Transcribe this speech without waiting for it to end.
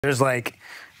There's like,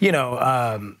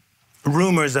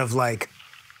 rumors of like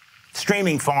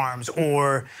streaming farms,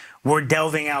 or we're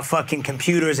delving out fucking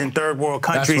computers in third world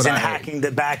countries and hacking the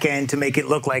back end to make it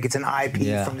look like it's an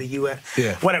IP from the US.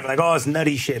 Yeah. Whatever, like all this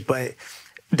nutty shit. But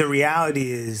the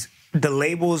reality is the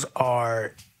labels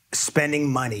are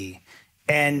spending money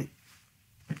and,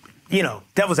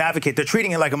 devil's advocate, they're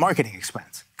treating it like a marketing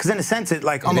expense. Because in a sense, it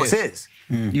like almost is.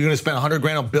 You're going to spend 100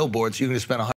 grand on billboards. You're going to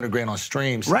spend 100 grand on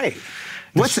streams. Right.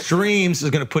 The streams is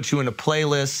going to put you in a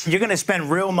playlist. You're going to spend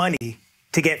real money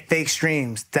to get fake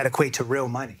streams that equate to real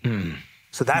money.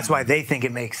 So that's why they think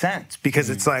it makes sense, because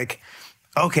it's like,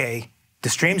 okay, the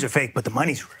streams are fake, but the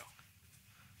money's real.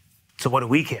 So what do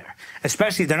we care?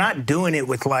 Especially, they're not doing it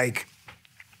with like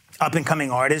up and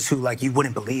coming artists who like you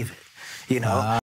wouldn't believe it,